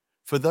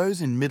 For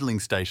those in middling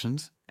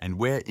stations, and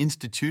where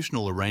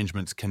institutional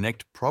arrangements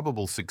connect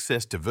probable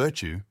success to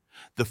virtue,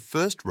 the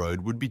first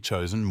road would be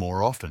chosen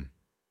more often.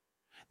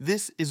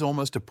 This is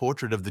almost a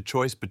portrait of the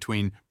choice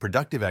between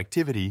productive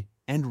activity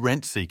and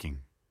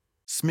rent-seeking.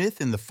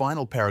 Smith, in the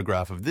final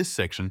paragraph of this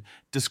section,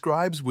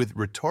 describes with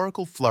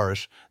rhetorical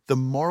flourish the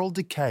moral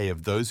decay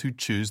of those who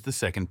choose the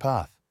second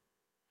path.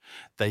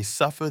 They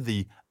suffer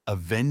the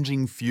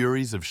avenging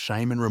furies of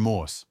shame and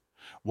remorse,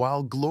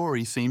 while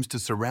glory seems to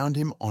surround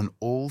him on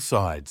all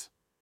sides.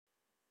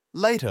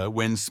 Later,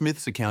 when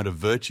Smith's account of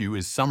virtue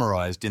is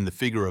summarized in the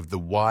figure of the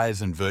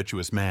wise and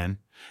virtuous man,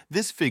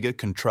 this figure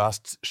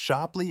contrasts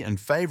sharply and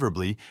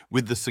favorably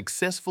with the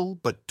successful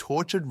but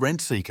tortured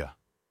rent-seeker.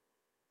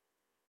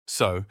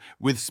 So,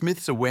 with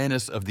Smith's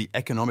awareness of the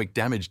economic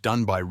damage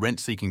done by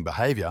rent-seeking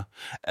behaviour,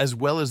 as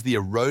well as the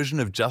erosion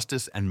of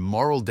justice and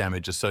moral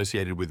damage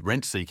associated with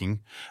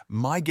rent-seeking,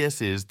 my guess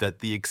is that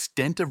the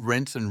extent of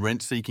rents and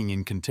rent-seeking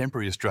in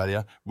contemporary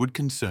Australia would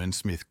concern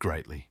Smith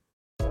greatly.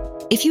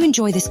 If you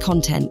enjoy this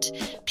content,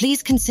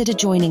 please consider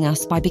joining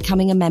us by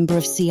becoming a member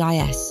of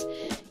CIS.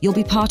 You'll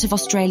be part of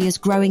Australia's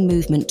growing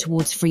movement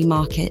towards free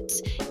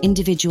markets,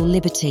 individual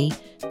liberty,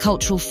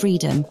 cultural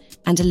freedom,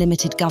 and a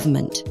limited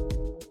government.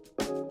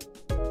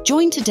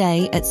 Join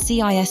today at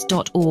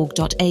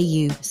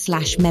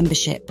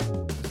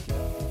cis.org.au/membership.